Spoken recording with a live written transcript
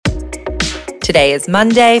Today is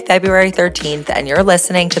Monday, February 13th, and you're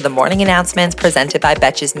listening to the Morning Announcements presented by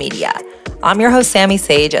Betches Media. I'm your host, Sammy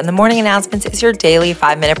Sage, and the Morning Announcements is your daily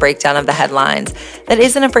 5-minute breakdown of the headlines that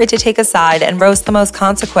isn't afraid to take a side and roast the most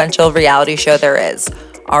consequential reality show there is,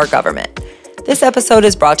 our government. This episode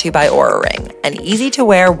is brought to you by Oura Ring, an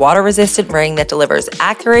easy-to-wear, water-resistant ring that delivers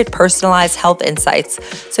accurate, personalized health insights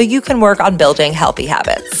so you can work on building healthy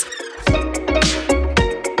habits.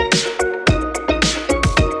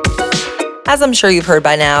 As I'm sure you've heard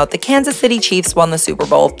by now, the Kansas City Chiefs won the Super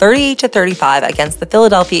Bowl 38-35 against the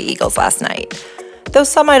Philadelphia Eagles last night. Though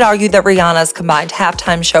some might argue that Rihanna's combined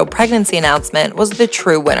halftime show pregnancy announcement was the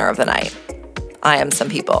true winner of the night. I am some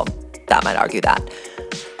people that might argue that.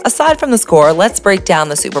 Aside from the score, let's break down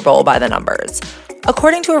the Super Bowl by the numbers.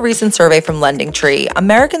 According to a recent survey from LendingTree,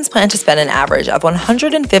 Americans plan to spend an average of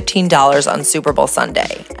 $115 on Super Bowl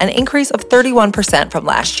Sunday, an increase of 31% from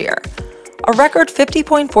last year. A record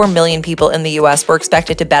 50.4 million people in the U.S. were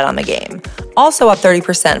expected to bet on the game, also up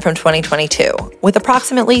 30% from 2022, with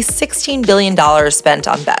approximately $16 billion spent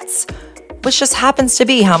on bets, which just happens to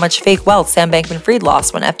be how much fake wealth Sam Bankman-Fried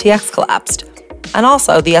lost when FTX collapsed, and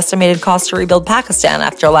also the estimated cost to rebuild Pakistan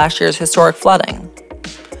after last year's historic flooding.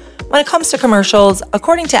 When it comes to commercials,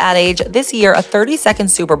 according to Ad Age, this year a 30-second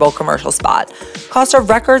Super Bowl commercial spot cost a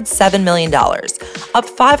record $7 million, up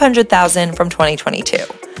 $500,000 from 2022.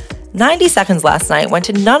 90 seconds last night went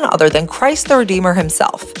to none other than Christ the Redeemer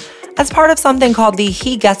himself, as part of something called the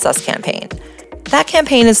He Gets Us campaign. That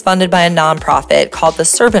campaign is funded by a nonprofit called the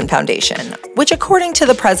Servant Foundation, which, according to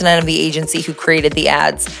the president of the agency who created the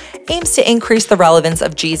ads, aims to increase the relevance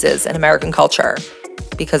of Jesus in American culture.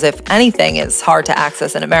 Because if anything is hard to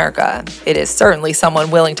access in America, it is certainly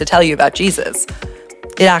someone willing to tell you about Jesus.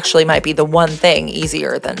 It actually might be the one thing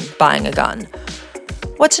easier than buying a gun.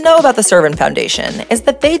 What to know about the Servant Foundation is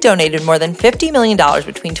that they donated more than $50 million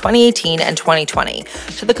between 2018 and 2020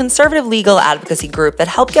 to the conservative legal advocacy group that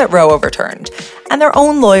helped get Roe overturned, and their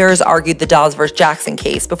own lawyers argued the Dawes v. Jackson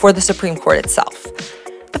case before the Supreme Court itself.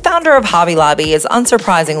 The founder of Hobby Lobby is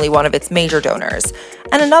unsurprisingly one of its major donors,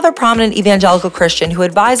 and another prominent evangelical Christian who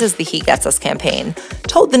advises the He Gets Us campaign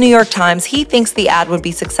told the New York Times he thinks the ad would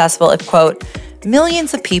be successful if, quote,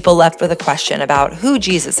 millions of people left with a question about who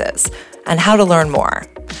Jesus is and how to learn more.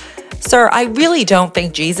 Sir, I really don't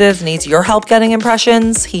think Jesus needs your help getting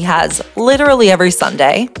impressions. He has literally every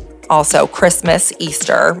Sunday, also Christmas,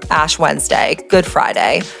 Easter, Ash Wednesday, Good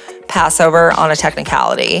Friday, Passover on a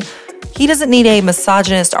technicality. He doesn't need a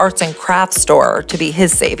misogynist arts and crafts store to be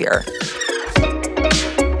his savior.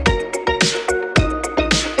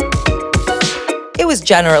 It was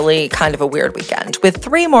generally kind of a weird weekend, with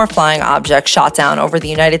 3 more flying objects shot down over the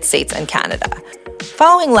United States and Canada.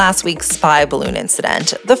 Following last week's spy balloon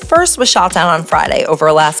incident, the first was shot down on Friday over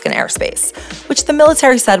Alaskan airspace, which the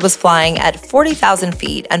military said was flying at 40,000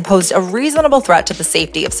 feet and posed a reasonable threat to the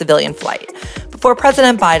safety of civilian flight, before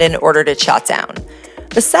President Biden ordered it shot down.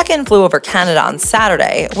 The second flew over Canada on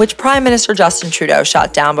Saturday, which Prime Minister Justin Trudeau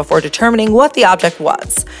shot down before determining what the object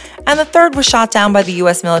was. And the third was shot down by the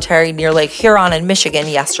U.S. military near Lake Huron in Michigan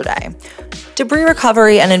yesterday. Debris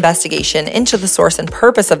recovery and investigation into the source and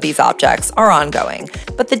purpose of these objects are ongoing,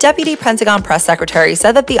 but the Deputy Pentagon Press Secretary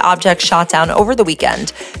said that the object shot down over the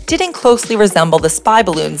weekend didn't closely resemble the spy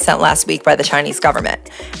balloon sent last week by the Chinese government,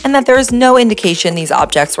 and that there is no indication these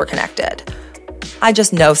objects were connected. I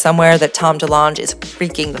just know somewhere that Tom DeLonge is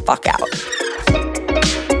freaking the fuck out.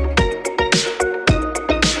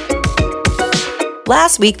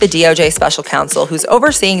 Last week, the DOJ special counsel who's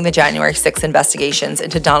overseeing the January 6th investigations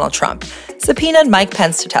into Donald Trump subpoenaed Mike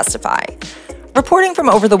Pence to testify. Reporting from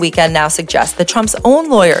over the weekend now suggests that Trump's own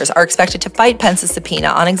lawyers are expected to fight Pence's subpoena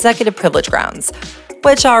on executive privilege grounds,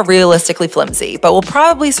 which are realistically flimsy, but will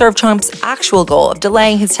probably serve Trump's actual goal of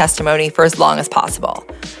delaying his testimony for as long as possible.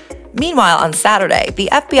 Meanwhile, on Saturday, the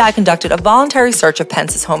FBI conducted a voluntary search of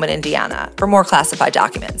Pence's home in Indiana for more classified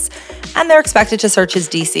documents, and they're expected to search his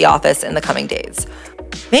D.C. office in the coming days.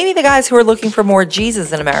 Maybe the guys who are looking for more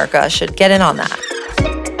Jesus in America should get in on that.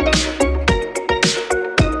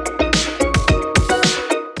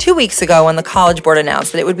 2 weeks ago, when the College Board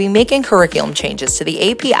announced that it would be making curriculum changes to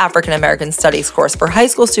the AP African American Studies course for high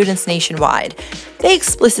school students nationwide, they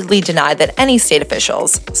explicitly denied that any state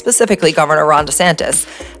officials, specifically Governor Ron DeSantis,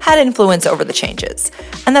 had influence over the changes,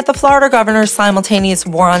 and that the Florida governor's simultaneous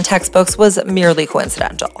war on textbooks was merely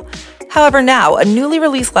coincidental. However, now, a newly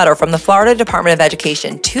released letter from the Florida Department of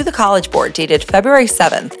Education to the College Board dated February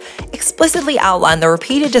 7th explicitly outlined the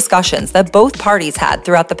repeated discussions that both parties had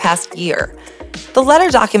throughout the past year. The letter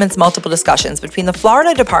documents multiple discussions between the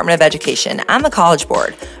Florida Department of Education and the College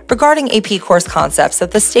Board regarding AP course concepts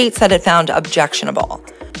that the state said it found objectionable.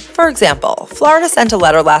 For example, Florida sent a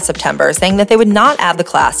letter last September saying that they would not add the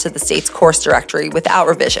class to the state's course directory without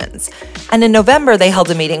revisions. And in November, they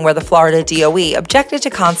held a meeting where the Florida DOE objected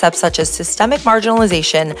to concepts such as systemic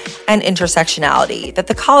marginalization and intersectionality that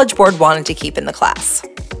the College Board wanted to keep in the class.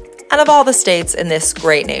 And of all the states in this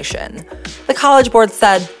great nation, the College Board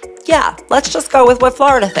said, yeah, let's just go with what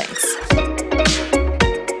Florida thinks.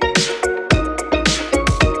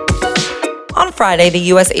 On Friday, the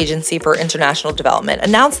U.S. Agency for International Development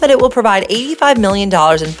announced that it will provide $85 million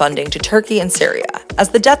in funding to Turkey and Syria, as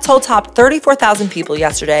the death toll topped 34,000 people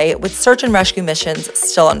yesterday, with search and rescue missions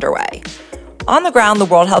still underway. On the ground, the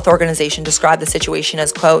World Health Organization described the situation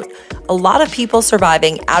as, quote, a lot of people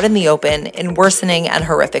surviving out in the open in worsening and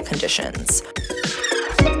horrific conditions.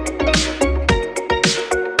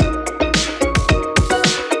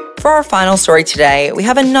 For our final story today, we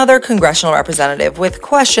have another congressional representative with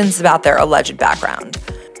questions about their alleged background.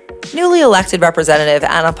 Newly elected Representative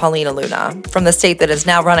Anna Paulina Luna, from the state that is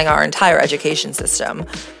now running our entire education system,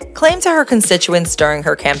 claimed to her constituents during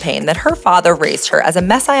her campaign that her father raised her as a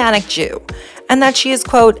Messianic Jew, and that she is,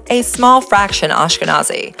 quote, a small fraction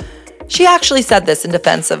Ashkenazi. She actually said this in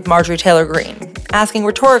defense of Marjorie Taylor Greene, asking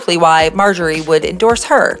rhetorically why Marjorie would endorse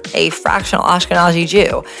her, a fractional Ashkenazi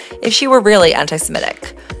Jew, if she were really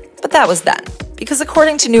anti-Semitic. But that was then, because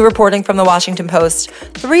according to new reporting from the Washington Post,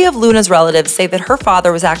 3 of Luna's relatives say that her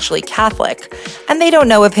father was actually Catholic, and they don't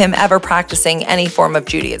know of him ever practicing any form of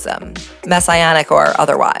Judaism, Messianic or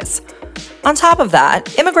otherwise. On top of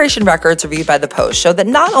that, immigration records reviewed by the Post show that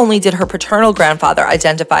not only did her paternal grandfather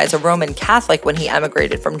identify as a Roman Catholic when he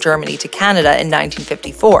emigrated from Germany to Canada in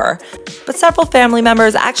 1954, but several family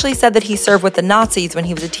members actually said that he served with the Nazis when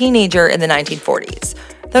he was a teenager in the 1940s.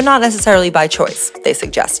 Though not necessarily by choice, they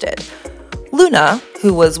suggested. Luna,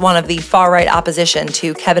 who was one of the far-right opposition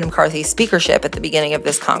to Kevin McCarthy's speakership at the beginning of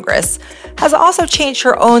this Congress, has also changed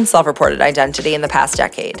her own self-reported identity in the past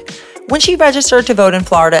decade. When she registered to vote in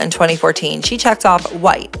Florida in 2014, she checked off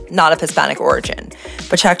white, not of Hispanic origin,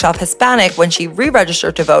 but checked off Hispanic when she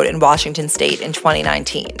re-registered to vote in Washington state in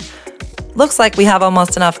 2019. Looks like we have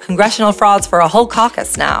almost enough congressional frauds for a whole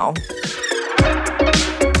caucus now.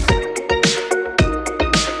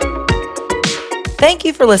 Thank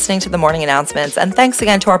you for listening to the morning announcements, and thanks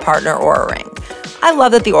again to our partner, Oura Ring. I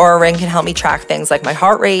love that the Oura Ring can help me track things like my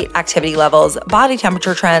heart rate, activity levels, body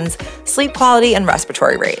temperature trends, sleep quality, and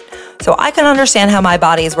respiratory rate, so I can understand how my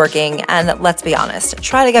body is working and, let's be honest,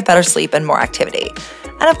 try to get better sleep and more activity.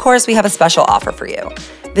 And of course, we have a special offer for you.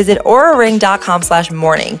 Visit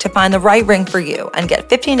ouraring.com/morning to find the right ring for you and get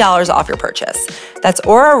 $15 off your purchase. That's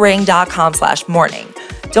ouraring.com/morning.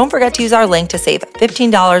 Don't forget to use our link to save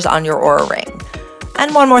 $15 on your Oura Ring.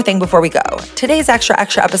 And one more thing before we go. Today's Extra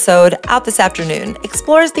episode, out this afternoon,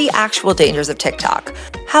 explores the actual dangers of TikTok,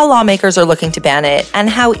 how lawmakers are looking to ban it, and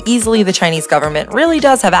how easily the Chinese government really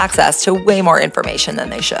does have access to way more information than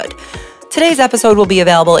they should. Today's episode will be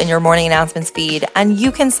available in your morning announcements feed, and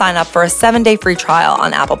you can sign up for a 7-day free trial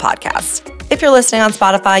on Apple Podcasts. If you're listening on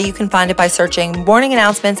Spotify, you can find it by searching Morning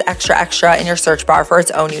Announcements Extra in your search bar for its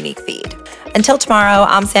own unique feed. Until tomorrow,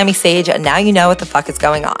 I'm Sammy Sage, and now you know what the fuck is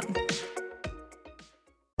going on.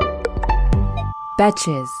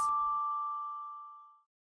 Betches.